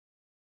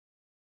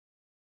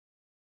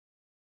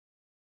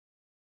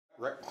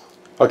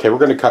Okay, we're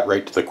going to cut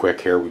right to the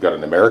quick here. We've got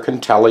an American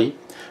Tele.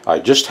 I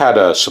just had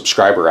a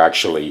subscriber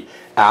actually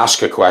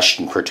ask a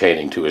question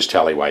pertaining to his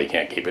Tele, why he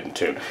can't keep it in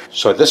tune.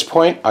 So at this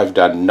point, I've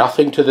done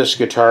nothing to this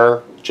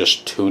guitar,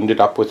 just tuned it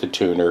up with a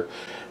tuner.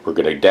 We're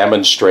going to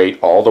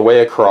demonstrate all the way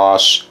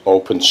across,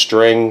 open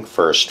string,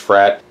 first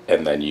fret,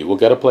 and then you will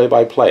get a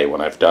play-by-play. When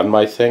I've done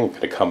my thing, I'm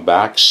going to come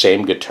back,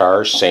 same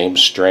guitar, same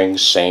string,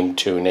 same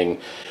tuning,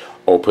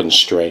 open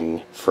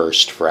string,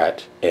 first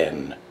fret,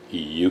 and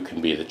you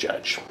can be the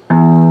judge.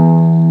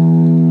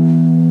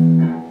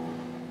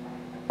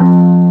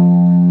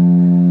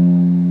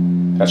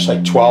 That's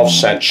like 12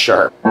 cents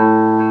sharp. 10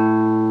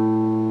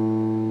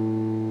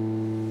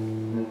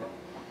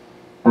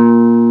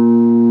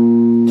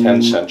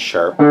 cents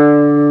sharp.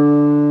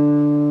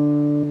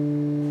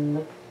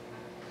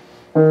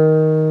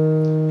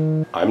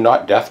 I'm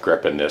not death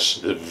gripping this.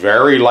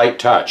 Very light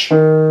touch.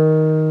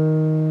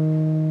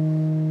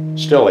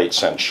 Still 8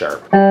 cents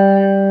sharp.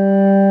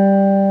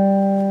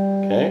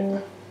 Okay.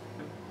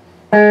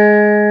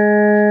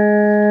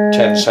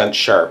 10 cents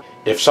sharp.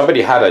 If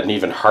somebody had an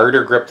even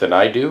harder grip than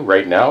I do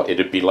right now,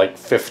 it'd be like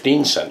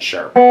 15 cents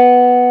sharp. Yeah,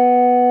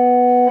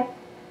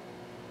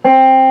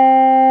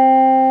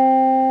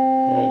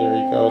 there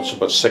you go. It's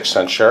about 6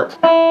 cents sharp.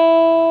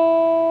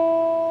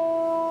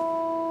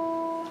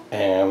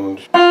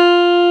 And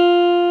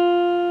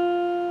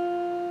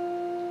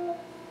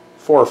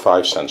 4 or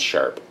 5 cents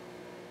sharp.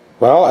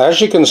 Well,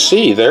 as you can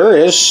see, there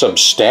is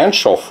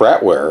substantial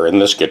fret wear in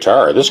this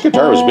guitar. This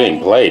guitar is being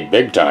played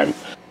big time.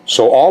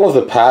 So all of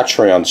the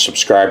Patreon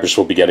subscribers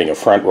will be getting a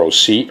front row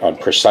seat on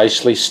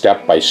precisely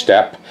step by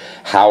step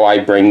how I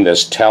bring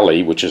this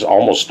Tele, which is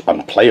almost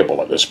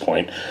unplayable at this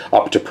point,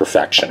 up to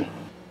perfection.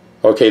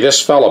 Okay,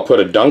 this fella put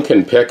a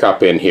Duncan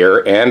pickup in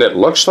here, and it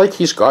looks like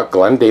he's got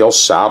Glendale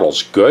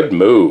saddles. Good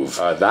move.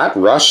 That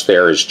rust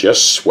there is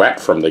just sweat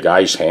from the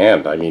guy's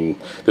hand. I mean,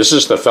 this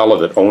is the fella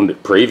that owned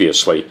it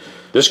previously.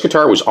 This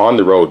guitar was on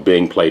the road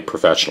being played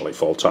professionally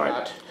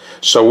full-time.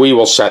 So we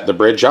will set the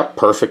bridge up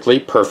perfectly,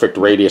 perfect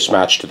radius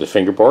match to the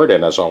fingerboard,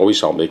 and as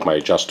always I'll make my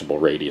adjustable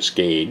radius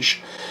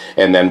gauge.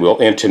 And then we'll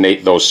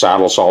intonate those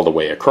saddles all the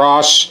way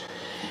across,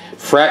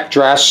 fret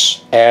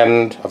dress,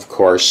 and of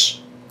course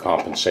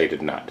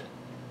compensated nut.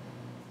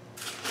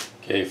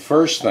 Okay,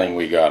 first thing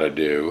we got to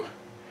do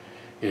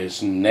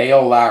is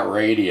nail that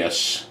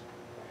radius.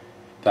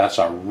 That's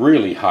a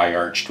really high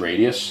arched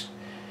radius.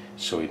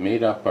 So we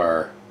made up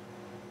our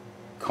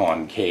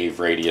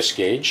concave radius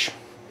gauge.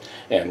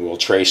 And we'll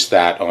trace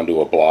that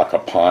onto a block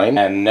of pine.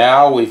 And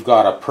now we've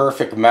got a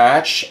perfect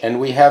match, and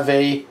we have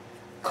a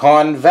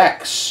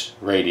convex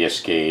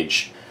radius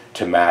gauge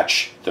to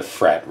match the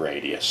fret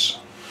radius.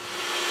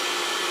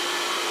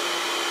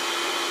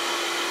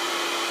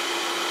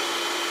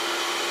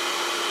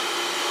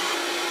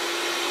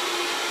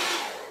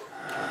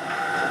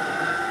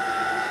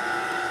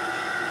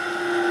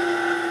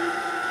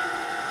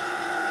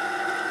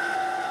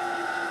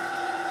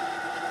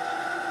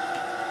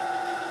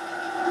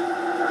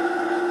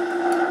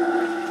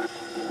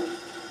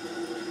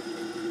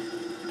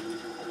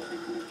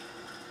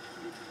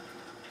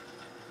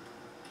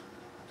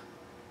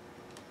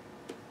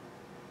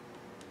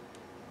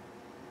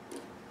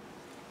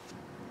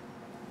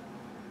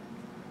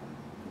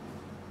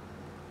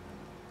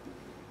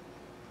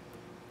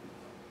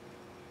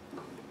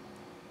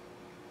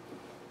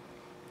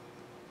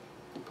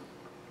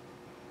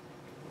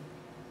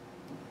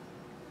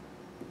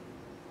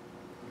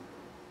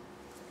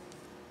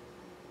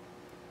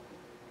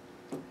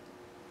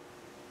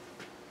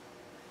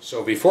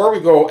 So before we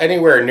go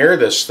anywhere near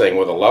this thing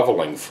with a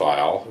leveling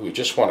file, we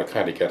just want to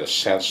kind of get a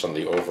sense on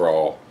the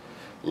overall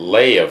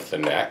lay of the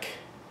neck.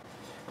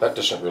 That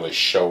doesn't really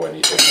show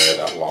anything there,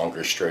 that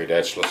longer straight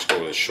edge. Let's go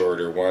with a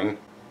shorter one.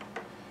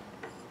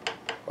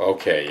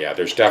 Okay, yeah,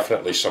 there's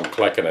definitely some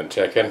clicking and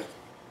ticking.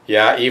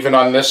 Yeah, even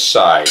on this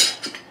side.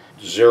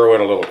 Zero in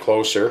a little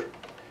closer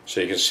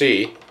so you can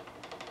see,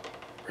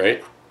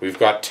 right? We've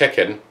got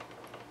ticking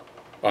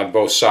on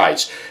both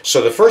sides.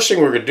 So the first thing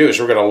we're going to do is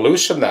we're going to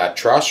loosen that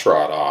truss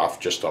rod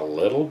off just a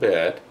little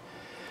bit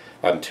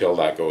until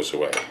that goes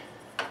away.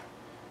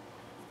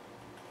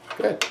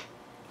 Good.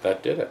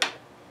 That did it.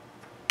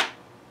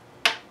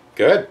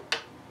 Good.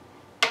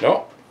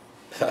 No,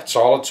 that's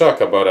all it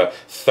took. About a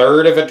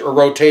third of a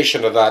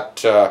rotation of that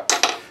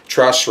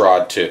truss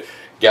rod to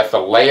get the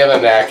lay of the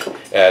neck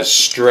as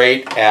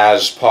straight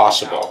as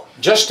possible.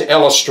 Just to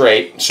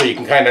illustrate, so you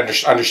can kind of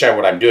understand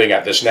what I'm doing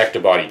at this neck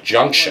to body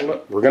junction,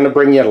 we're going to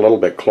bring you in a little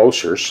bit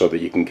closer so that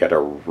you can get a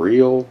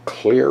real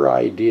clear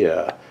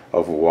idea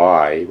of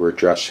why we're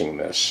dressing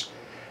this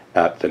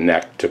at the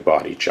neck to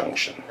body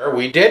junction.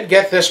 We did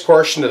get this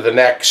portion of the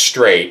neck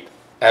straight.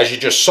 As you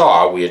just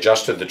saw, we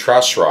adjusted the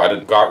truss rod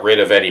and got rid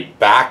of any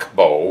back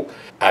bow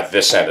at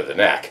this end of the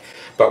neck.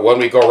 But when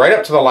we go right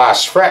up to the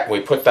last fret, we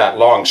put that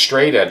long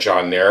straight edge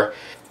on there.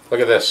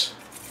 Look at this.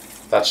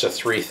 That's a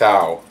 3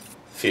 thou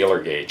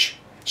feeler gauge.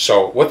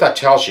 So what that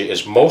tells you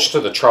is most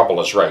of the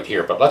trouble is right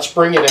here. But let's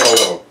bring it in a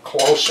little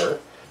closer.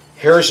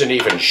 Here's an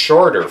even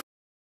shorter.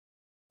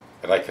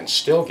 And I can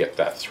still get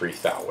that 3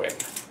 thou in,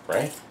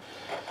 right?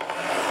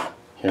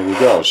 Here we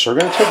go. So we're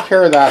going to take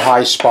care of that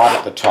high spot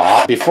at the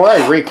top. Before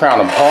I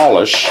recrown and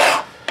polish,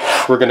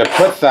 we're going to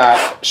put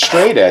that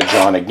straight edge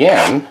on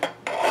again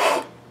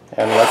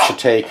and let you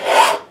take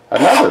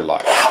another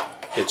look.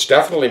 It's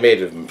definitely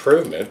made an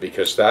improvement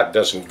because that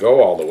doesn't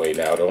go all the way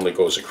now. It only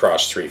goes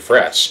across 3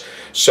 frets.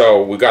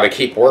 So we've got to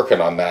keep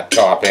working on that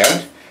top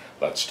end.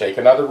 Let's take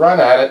another run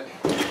at it.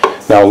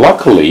 Now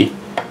luckily,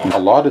 a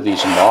lot of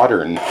these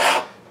modern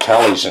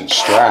Teles and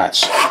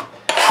Strats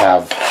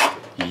have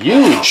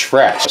huge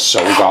frets,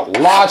 so we've got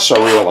lots of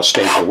real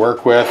estate to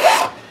work with.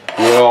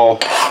 We'll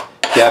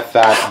get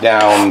that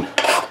down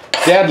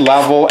dead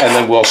level, and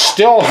then we'll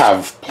still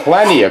have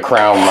plenty of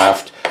crown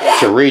left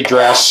to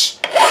redress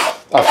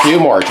a few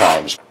more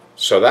times.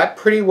 So that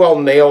pretty well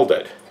nailed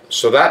it.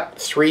 So that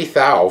 3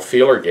 thou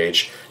feeler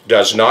gauge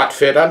does not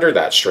fit under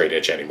that straight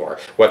edge anymore.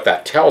 What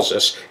that tells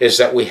us is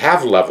that we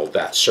have leveled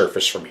that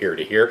surface from here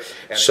to here.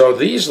 So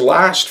these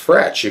last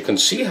frets, you can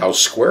see how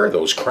square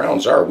those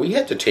crowns are. We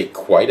had to take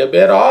quite a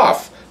bit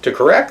off to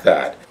correct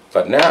that.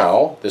 But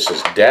now this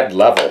is dead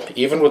level.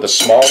 Even with the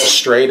smallest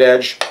straight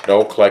edge,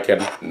 no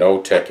clicking,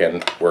 no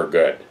ticking, we're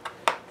good.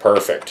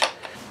 Perfect.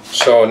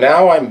 So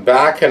now I'm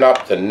backing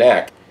up the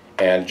neck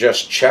and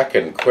just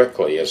checking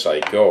quickly as I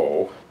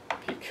go,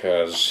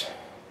 because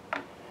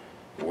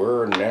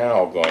we're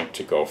now going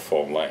to go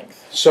full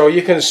length. So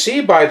you can see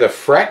by the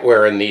fret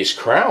wear in these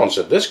crowns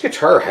that this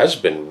guitar has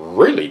been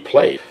really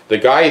played. The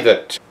guy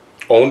that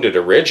owned it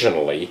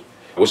originally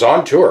was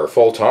on tour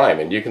full time,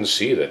 and you can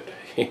see that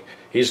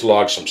he's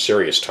logged some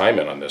serious time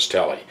in on this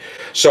Tele.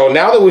 So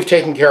now that we've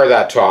taken care of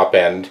that top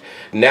end,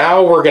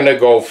 now we're going to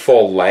go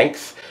full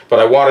length, but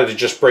I wanted to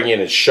just bring in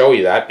and show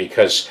you that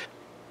because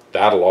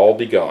that'll all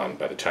be gone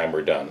by the time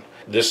we're done.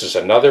 This is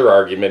another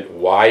argument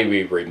why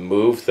we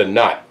remove the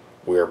nut.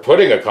 We're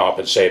putting a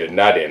compensated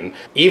nut in,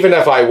 even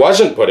if I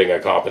wasn't putting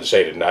a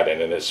compensated nut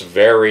in, and it's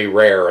very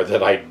rare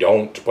that I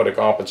don't put a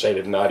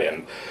compensated nut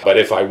in. But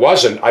if I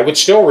wasn't, I would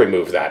still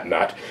remove that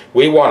nut.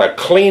 We want a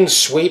clean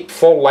sweep,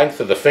 full length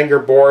of the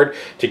fingerboard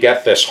to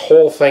get this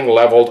whole thing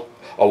leveled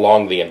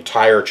along the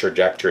entire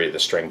trajectory of the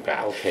string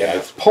path. Okay,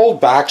 I've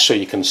pulled back so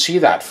you can see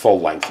that full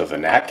length of the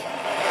neck.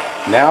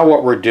 Now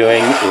what we're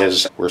doing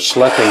is we're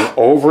slipping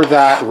over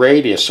that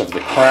radius of the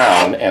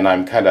crown, and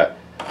I'm kind of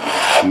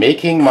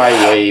making my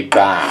way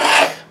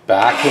back,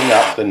 backing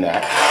up the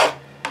neck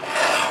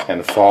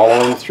and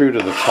following through to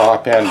the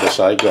top end as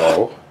I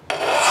go.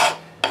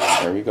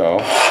 There we go.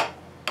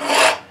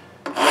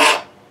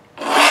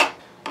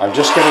 I'm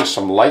just getting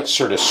some light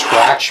sort of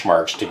scratch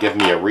marks to give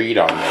me a read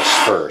on this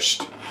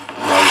first.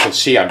 Now you can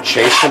see I'm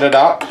chasing it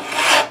up,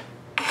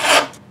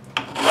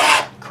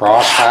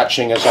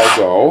 cross-hatching as I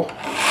go.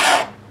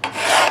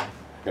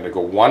 I'm going to go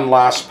one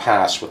last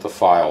pass with the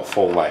file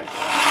full length.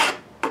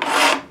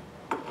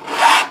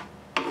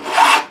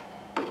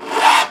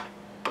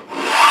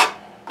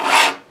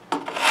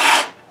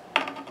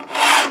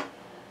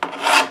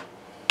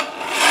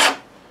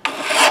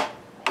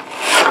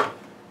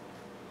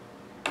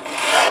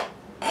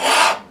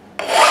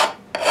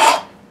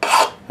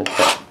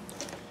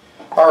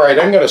 Alright,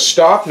 I'm going to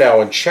stop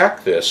now and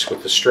check this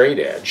with the straight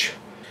edge.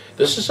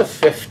 This is a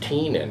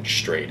 15-inch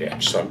straight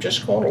edge, so I'm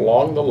just going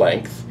along the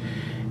length,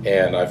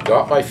 and I've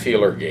got my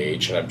feeler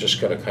gauge, and I'm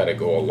just going to kind of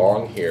go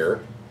along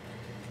here,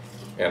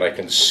 and I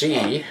can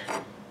see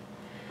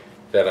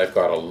that I've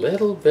got a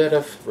little bit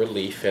of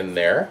relief in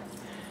there,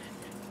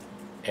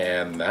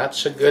 and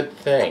that's a good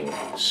thing.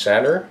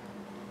 Center,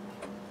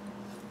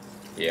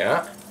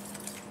 yeah,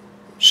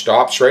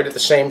 stops right at the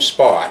same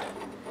spot.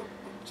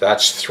 So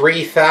that's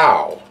 3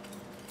 thou.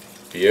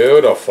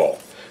 Beautiful.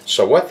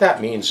 So what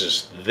that means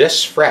is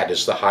this fret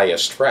is the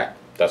highest fret.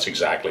 That's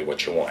exactly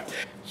what you want.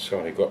 So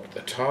when I go up to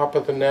the top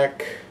of the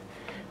neck,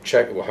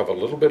 check, we'll have a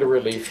little bit of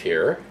relief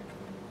here.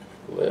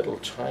 Little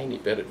tiny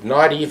bit of,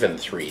 not even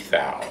 3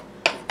 thou.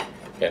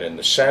 And in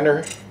the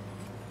center,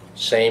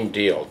 same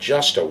deal,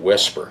 just a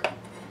whisper.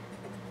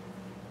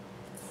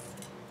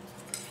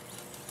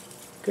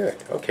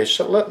 Good. Okay,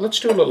 so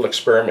let's do a little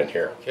experiment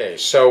here. Okay,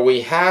 so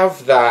we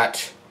have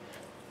that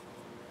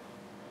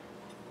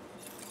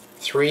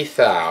 3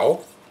 thou,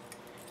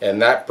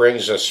 and that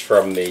brings us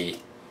from the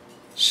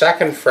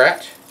 2nd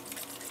fret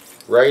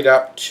right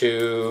up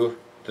to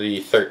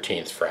the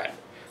 13th fret.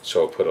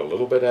 So we'll put a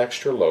little bit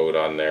extra load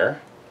on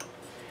there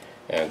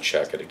and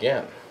check it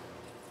again.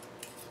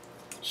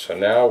 So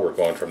now we're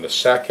going from the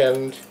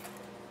 2nd.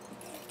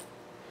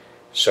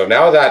 So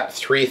now that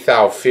 3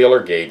 thou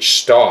feeler gauge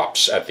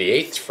stops at the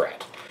 8th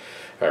fret.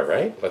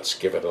 Alright, let's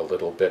give it a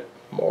little bit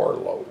more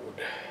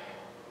load.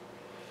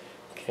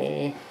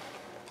 Okay.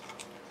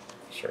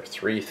 So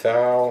 3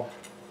 thou.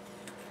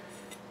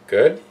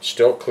 Good.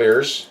 Still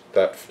clears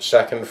that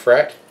 2nd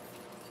fret.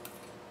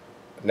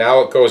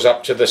 Now it goes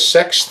up to the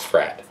 6th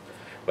fret.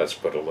 Let's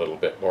put a little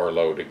bit more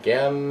load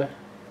again.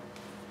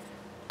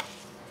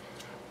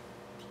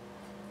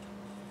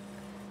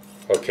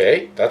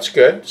 Okay, that's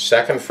good.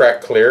 2nd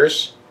fret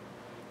clears.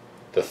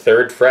 The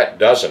 3rd fret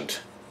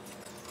doesn't.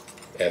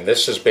 And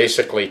this is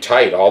basically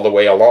tight all the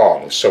way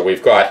along. So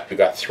we've got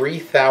 3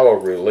 thou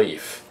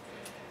relief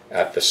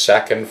at the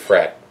 2nd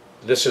fret.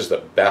 This is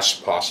the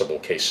best possible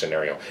case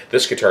scenario.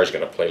 This guitar is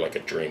going to play like a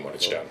dream when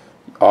it's done.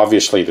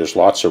 Obviously there's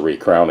lots of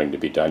recrowning to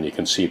be done. You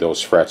can see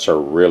those frets are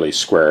really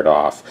squared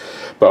off.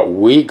 But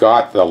we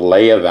got the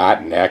lay of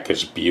that neck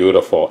is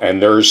beautiful,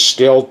 and there's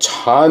still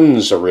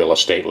tons of real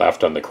estate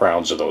left on the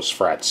crowns of those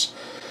frets.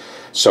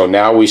 So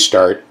now we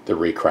start the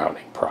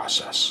recrowning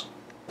process.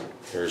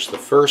 Here's the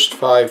first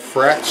 5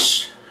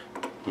 frets.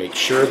 Make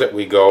sure that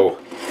we go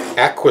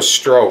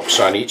equistrokes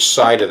on each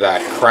side of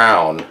that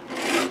crown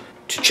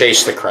to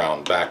chase the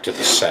crown back to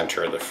the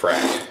center of the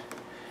fret.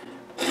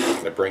 I'm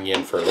going to bring you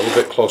in for a little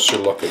bit closer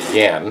look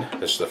again.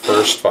 This is the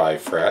first 5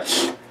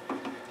 frets.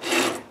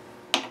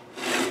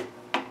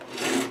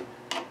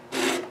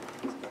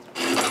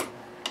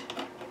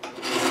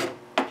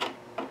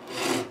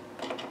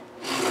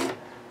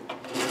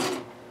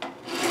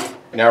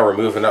 Now we're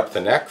moving up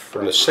the neck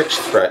from the 6th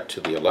fret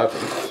to the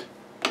 11th.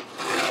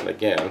 And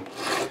again,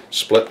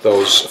 split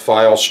those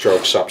file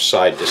strokes up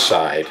side to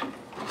side.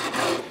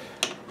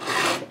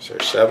 There's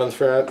our 7th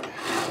fret.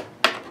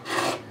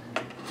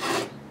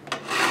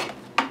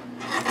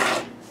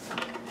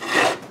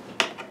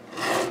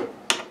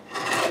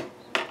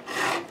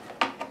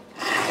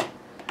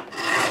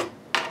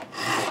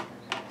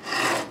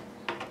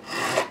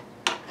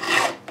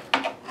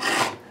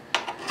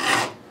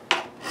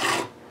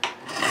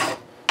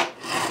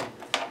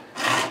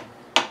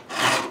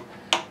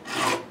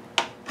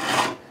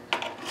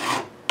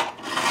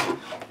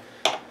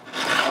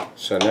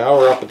 So now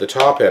we're up at the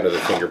top end of the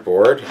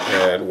fingerboard,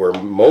 and where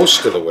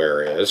most of the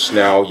wear is.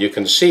 Now you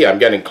can see I'm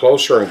getting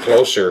closer and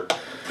closer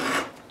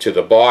to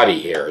the body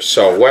here.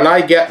 So when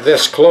I get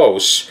this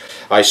close,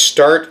 I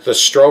start the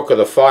stroke of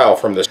the file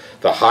from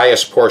the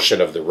highest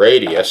portion of the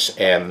radius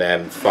and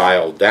then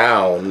file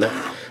down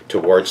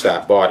towards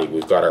that body.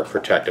 We've got our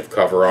protective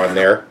cover on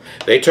there.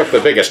 They took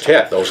the biggest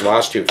hit, those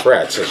last 2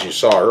 frets, as you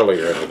saw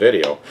earlier in the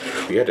video.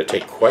 We had to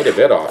take quite a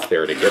bit off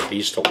there to get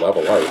these to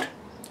level out.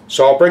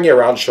 So I'll bring you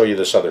around and show you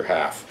this other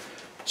half.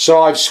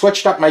 So I've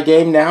switched up my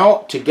game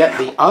now to get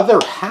the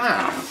other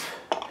half,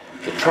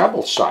 the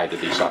treble side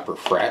of these upper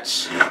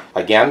frets.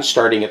 Again,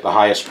 starting at the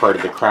highest part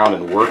of the crown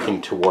and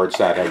working towards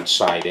that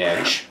outside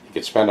edge. You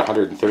could spend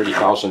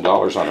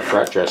 $130,000 on a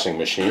fret dressing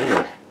machine,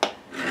 or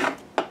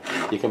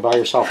you can buy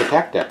yourself a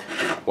tech deck.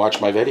 Watch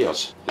my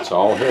videos. It's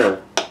all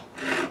here.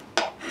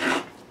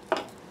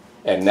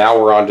 And now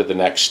we're on to the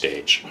next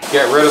stage.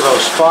 Get rid of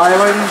those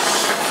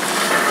filings.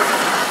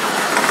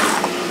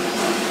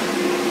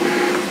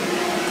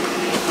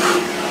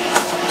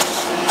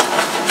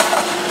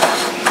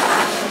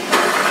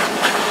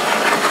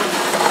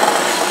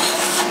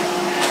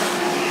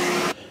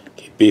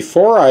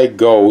 Before I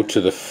go to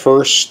the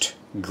first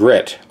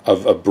grit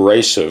of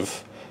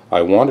abrasive,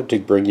 I wanted to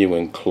bring you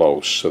in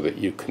close so that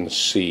you can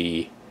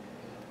see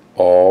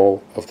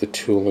all of the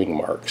tooling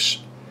marks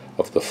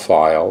of the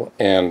file,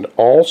 and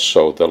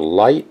also the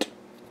light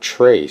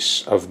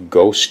trace of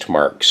ghost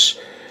marks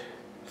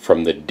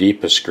from the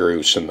deepest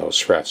grooves in those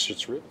frets.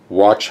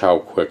 Watch how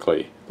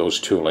quickly those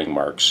tooling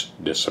marks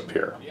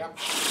disappear. Yep.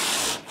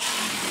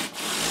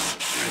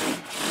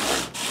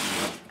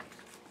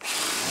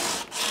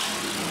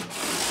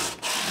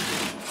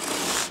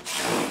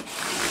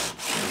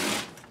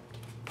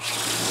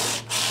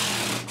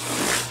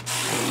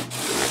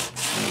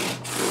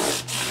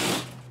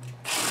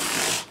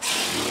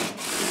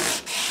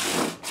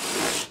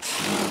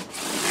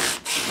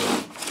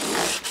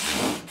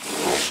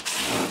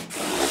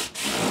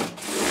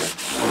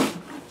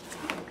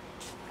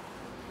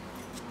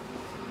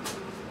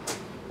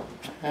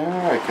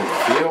 I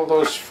can feel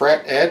those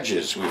fret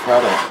edges. We've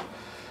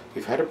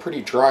had a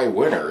pretty dry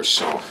winter,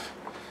 so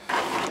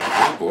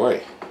oh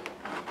boy,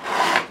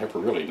 never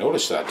really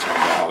noticed that till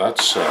now.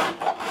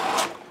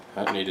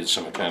 That needed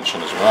some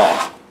attention as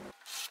well.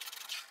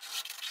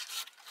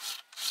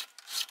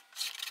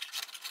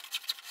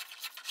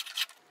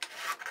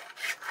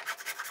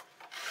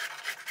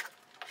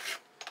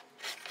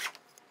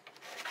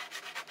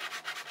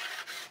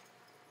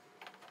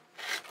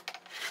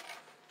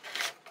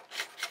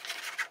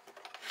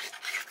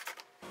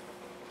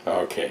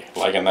 Okay,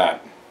 liking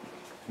that.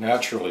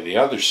 Naturally, the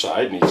other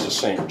side needs the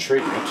same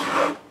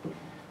treatment.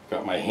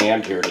 Got my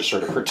hand here to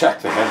sort of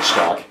protect the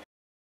headstock.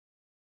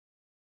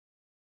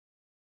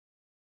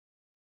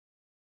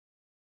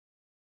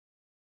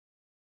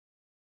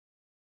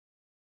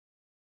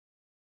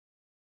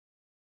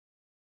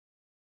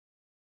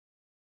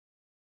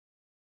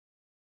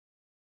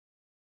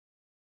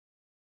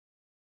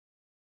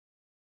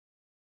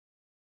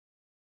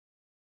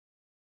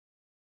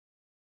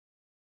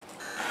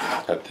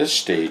 At this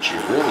stage,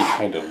 you're really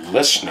kind of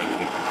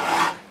listening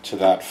to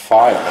that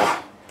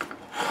file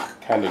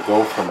kind of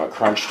go from a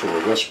crunch to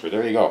a whisper.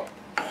 There you go.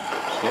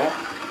 Yeah,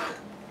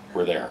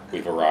 we're there.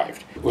 We've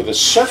arrived. With a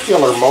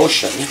circular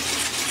motion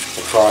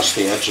across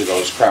the edge of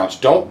those crowns,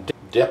 don't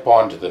dip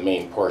onto the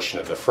main portion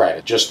of the fret.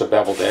 It's just the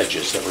beveled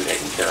edges that we're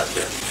taking care of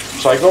here.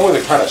 So I go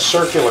with a kind of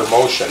circular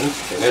motion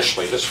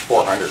initially. This is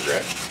 400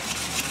 grit.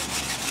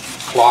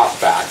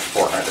 Clock back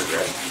 400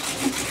 grit.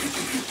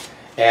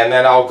 And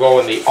then I'll go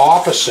in the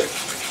opposite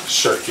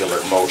circular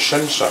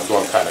motion. So I'm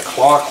going kind of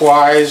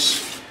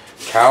clockwise,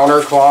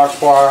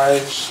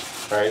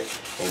 counterclockwise, right?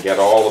 And get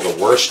all of the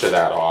worst of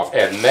that off.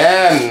 And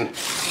then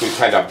we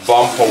kind of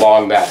bump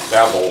along that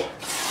bevel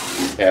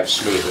and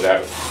smooth it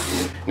out.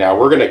 Now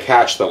we're going to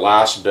catch the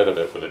last bit of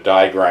it with a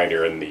die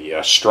grinder and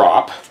the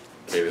strop.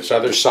 Okay, this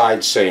other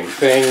side, same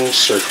thing,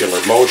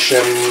 circular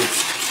motion,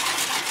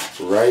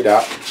 right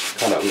up. It's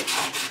kind of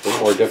a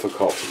little more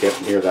difficult to get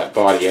near that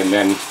body, and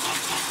then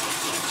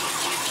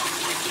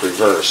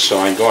reverse. So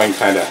I'm going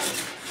kind of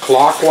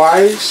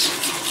clockwise,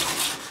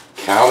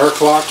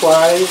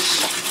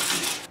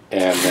 counterclockwise,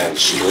 and then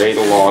straight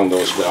along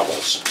those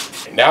bevels.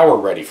 And now we're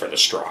ready for the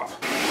strop.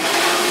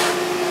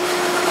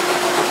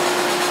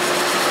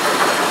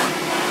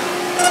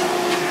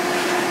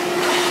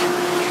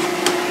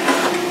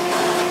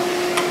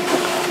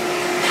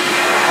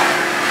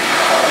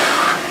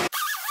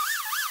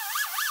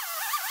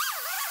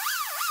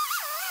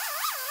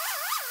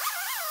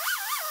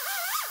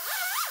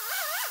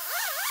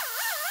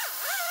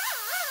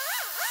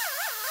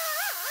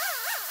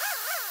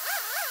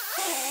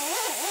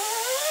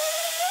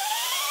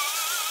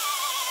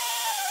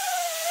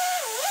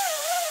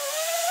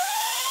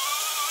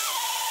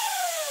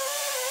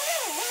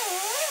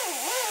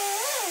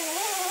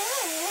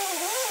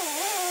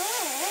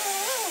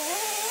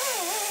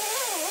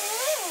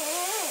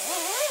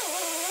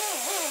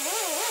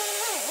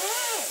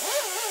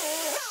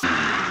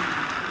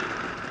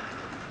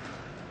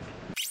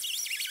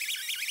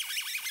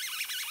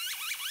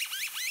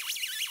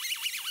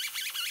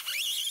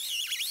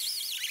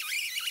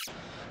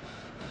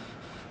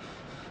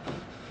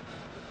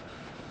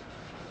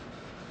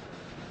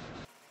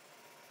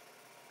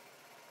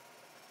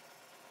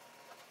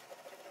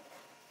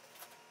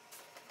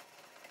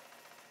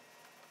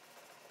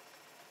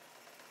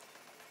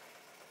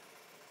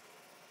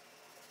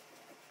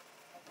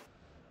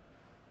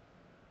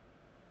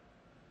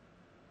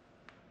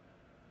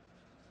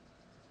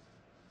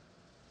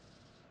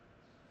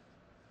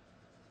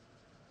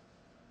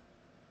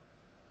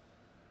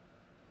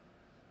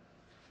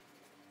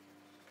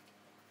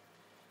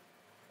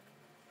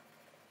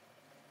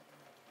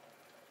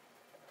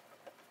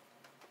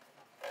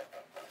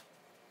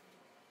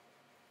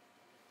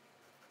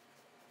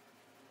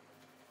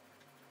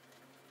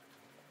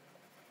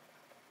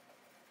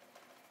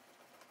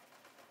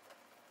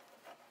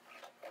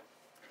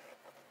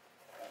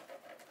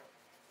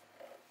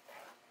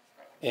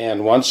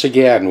 And once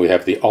again, we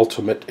have the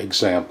ultimate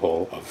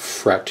example of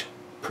fret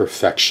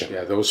perfection.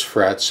 Yeah, those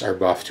frets are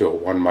buffed to a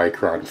 1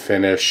 micron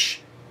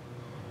finish.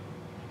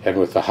 And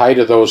with the height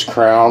of those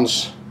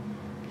crowns,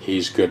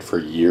 he's good for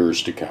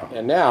years to come.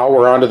 And now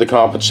we're on to the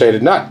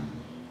compensated nut.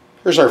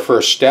 Here's our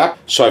first step.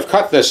 So I've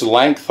cut this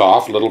length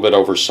off, a little bit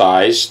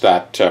oversized,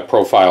 that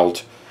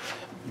profiled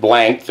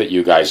blank that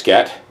you guys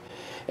get.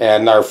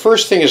 And our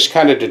first thing is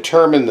kind of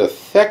determine the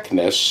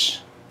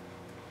thickness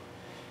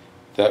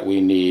that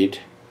we need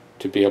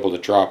to be able to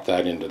drop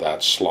that into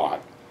that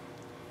slot.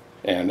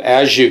 And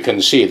as you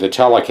can see, the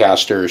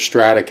Telecaster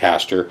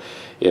Stratocaster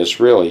is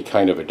really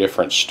kind of a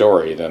different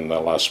story than the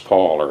Les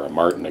Paul or a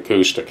Martin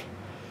acoustic.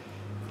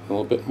 A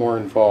little bit more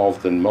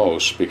involved than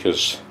most,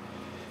 because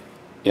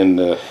in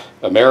the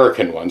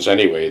American ones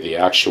anyway, the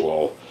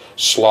actual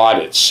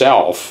slot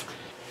itself,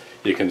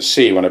 you can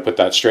see when I put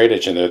that straight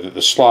edge in there that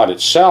the slot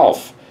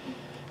itself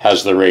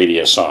has the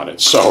radius on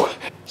it. So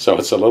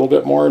it's a little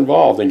bit more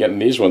involved in getting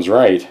these ones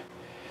right.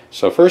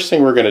 So first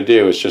thing we're going to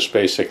do is just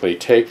basically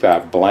take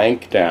that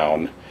blank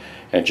down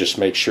and just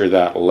make sure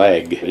that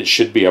leg, it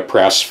should be a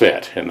press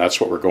fit, and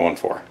that's what we're going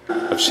for.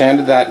 I've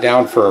sanded that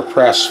down for a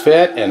press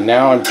fit, and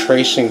now I'm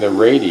tracing the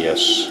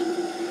radius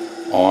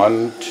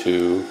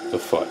onto the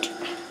foot.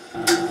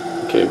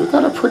 Okay, we've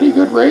got a pretty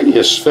good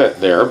radius fit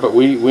there, but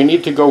we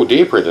need to go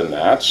deeper than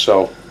that,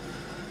 so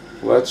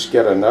let's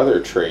get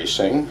another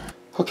tracing.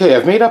 Okay,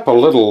 I've made up a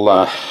little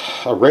a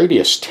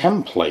radius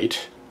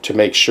template to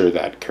make sure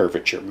that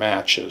curvature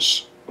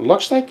matches.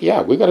 Looks like,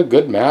 yeah, we got a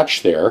good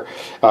match there.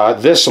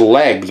 This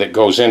leg that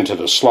goes into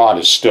the slot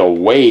is still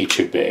way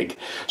too big.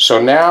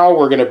 So now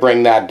we're going to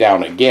bring that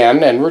down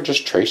again, and we're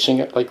just tracing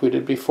it like we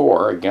did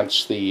before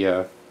against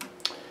the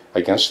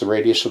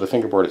radius of the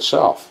fingerboard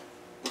itself.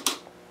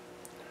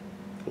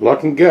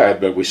 Looking good,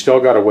 but we still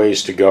got a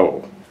ways to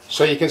go.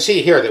 So you can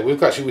see here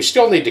that we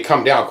still need to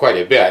come down quite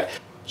a bit.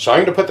 So I'm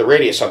going to put the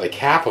radius on the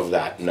cap of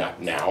that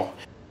nut now.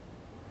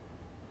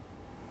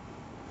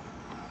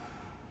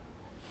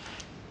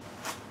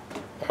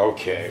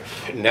 Okay,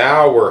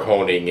 now we're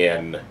honing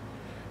in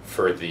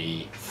for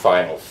the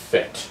final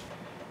fit.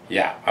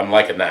 Yeah, I'm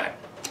liking that.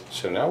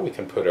 So now we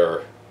can put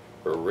our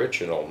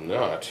original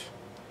nut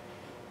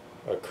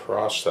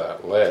across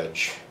that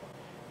ledge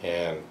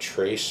and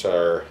trace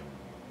our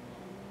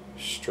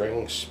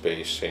string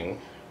spacing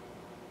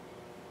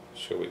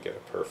so we get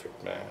a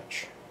perfect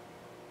match.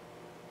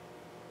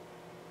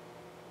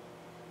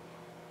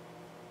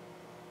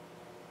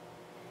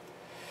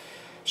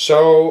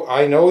 So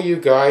I know you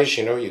guys,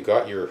 you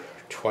got your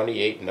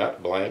 28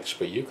 nut blanks,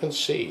 but you can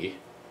see,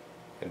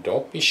 and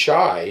don't be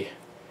shy,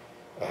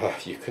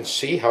 you can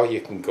see how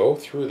you can go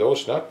through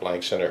those nut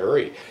blanks in a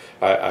hurry.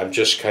 I'm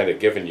just kind of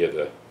giving you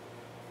the,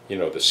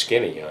 the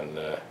skinny on,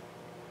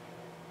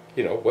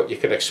 what you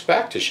can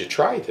expect as you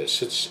try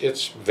this.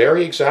 It's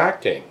very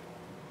exacting.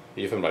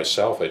 Even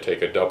myself, I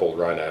take a double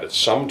run at it,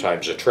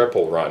 sometimes a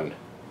triple run.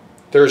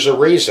 There's a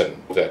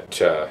reason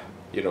that,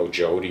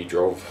 Jody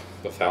drove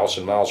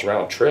 1,000 miles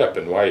round trip,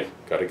 and why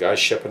got a guy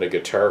shipping a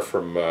guitar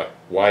from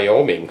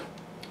Wyoming,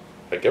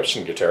 a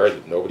Gibson guitar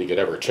that nobody could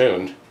ever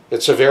tune.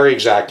 It's a very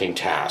exacting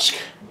task.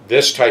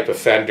 This type of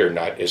fender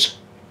nut is,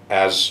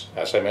 as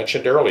I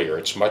mentioned earlier,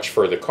 it's much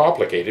further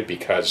complicated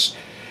because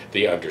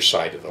the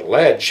underside of the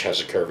ledge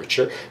has a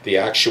curvature, the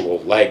actual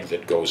leg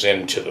that goes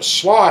into the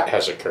slot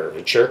has a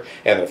curvature,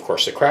 and of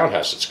course the crown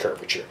has its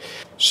curvature.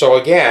 So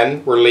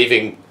again, we're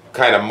leaving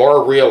kind of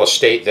more real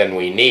estate than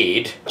we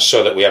need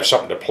so that we have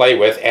something to play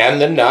with, and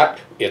the nut,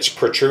 it's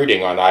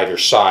protruding on either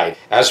side.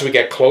 As we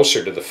get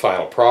closer to the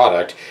final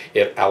product,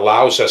 it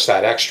allows us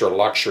that extra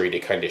luxury to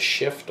kind of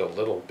shift a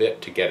little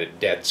bit to get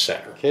it dead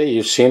center. Okay,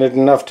 you've seen it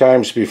enough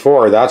times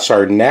before. That's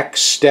our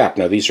next step.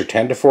 Now these are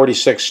 10 to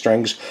 46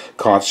 strings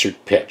concert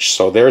pitch.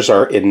 So there's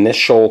our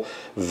initial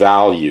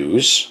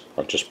values.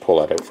 I'll just pull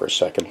that out for a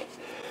second.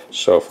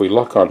 So if we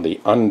look on the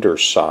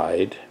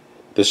underside,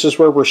 this is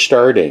where we're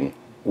starting.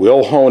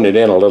 We'll hone it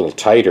in a little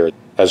tighter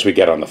as we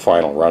get on the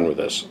final run with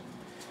this.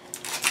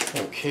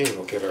 Okay,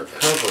 we'll get our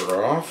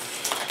cover off.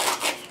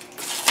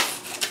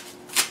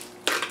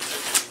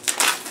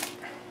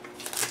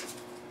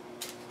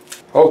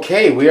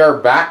 Okay, we are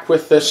back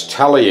with this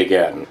Tele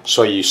again.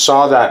 So you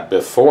saw that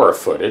before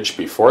footage,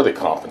 before the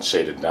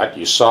compensated nut.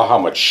 You saw how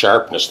much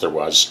sharpness there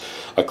was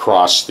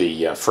across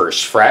the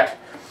first fret.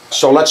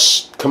 So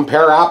let's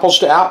compare apples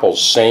to apples.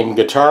 Same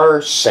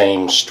guitar,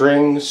 same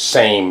strings,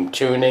 same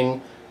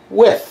tuning,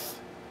 with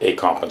a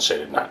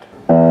compensated nut.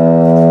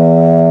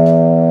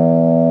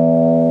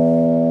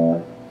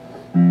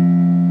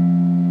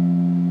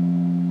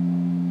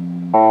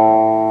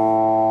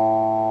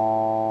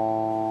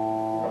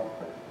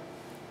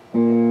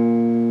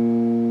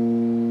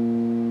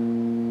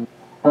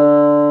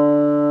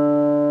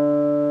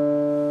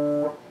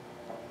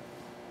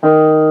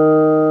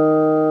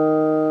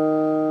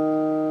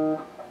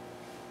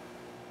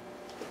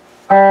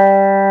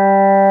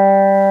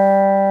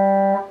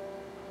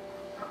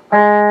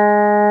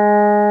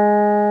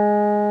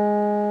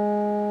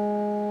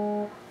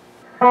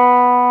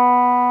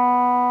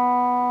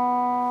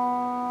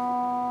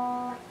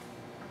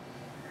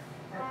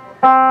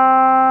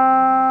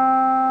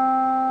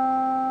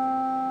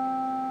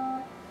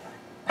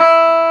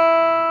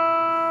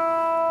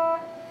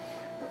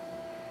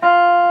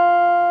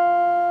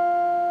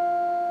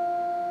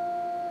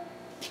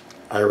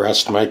 I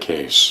rest my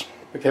case.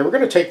 Okay, we're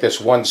going to take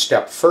this one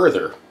step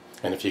further.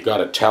 And if you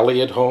got a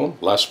Tele at home,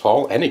 Les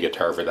Paul, any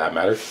guitar for that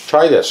matter,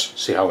 try this.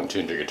 See how in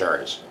tune your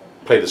guitar is.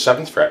 Play the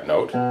 7th fret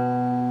note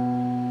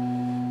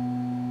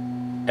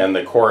and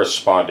the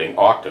corresponding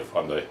octave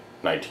on the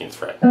 19th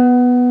fret.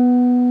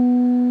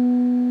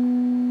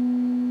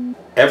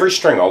 Every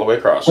string all the way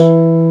across.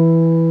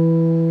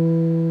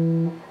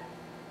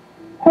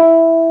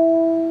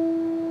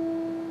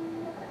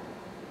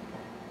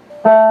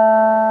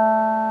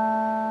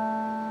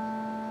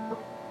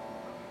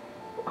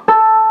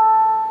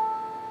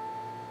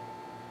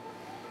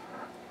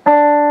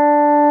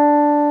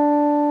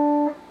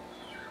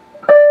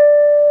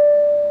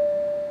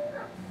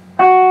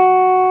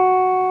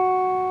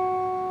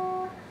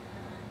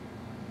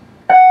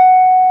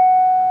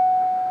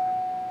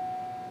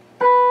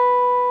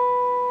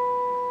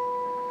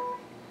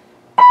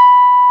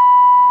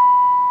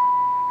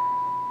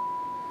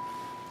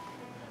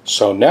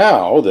 So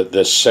now that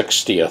this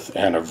 60th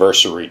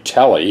anniversary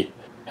Tele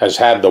has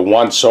had the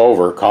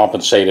once-over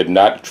compensated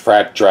nut,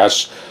 fret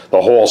dress,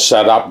 the whole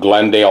setup,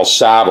 Glendale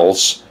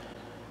saddles,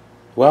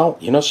 well,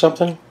 you know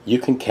something? You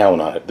can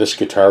count on it. This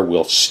guitar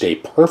will stay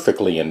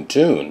perfectly in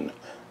tune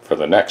for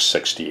the next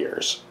 60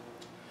 years.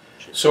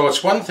 So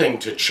it's one thing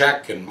to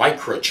check and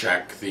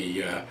micro-check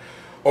the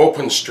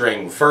open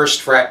string,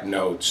 1st fret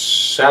notes,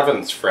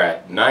 7th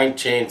fret,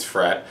 19th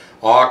fret,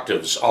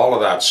 octaves, all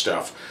of that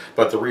stuff.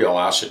 But the real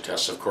acid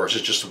test, of course,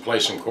 is just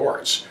placing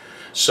chords.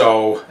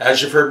 So,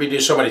 as you've heard me do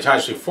so many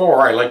times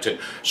before, I like to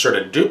sort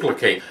of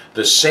duplicate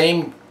the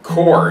same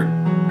chord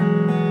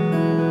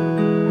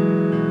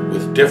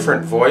with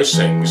different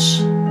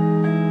voicings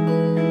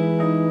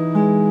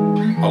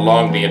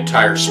along the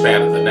entire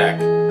span of the neck.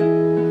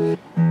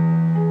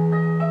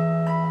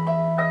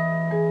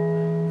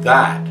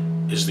 That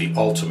is the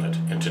ultimate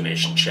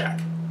intonation check.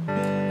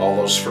 All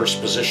those first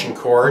position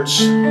chords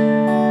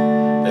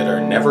that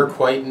are never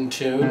quite in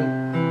tune.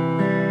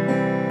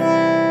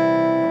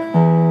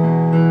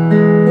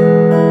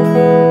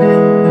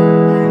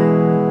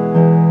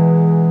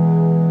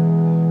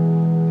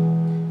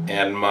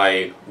 And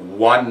my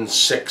 1,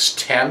 6,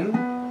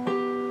 10.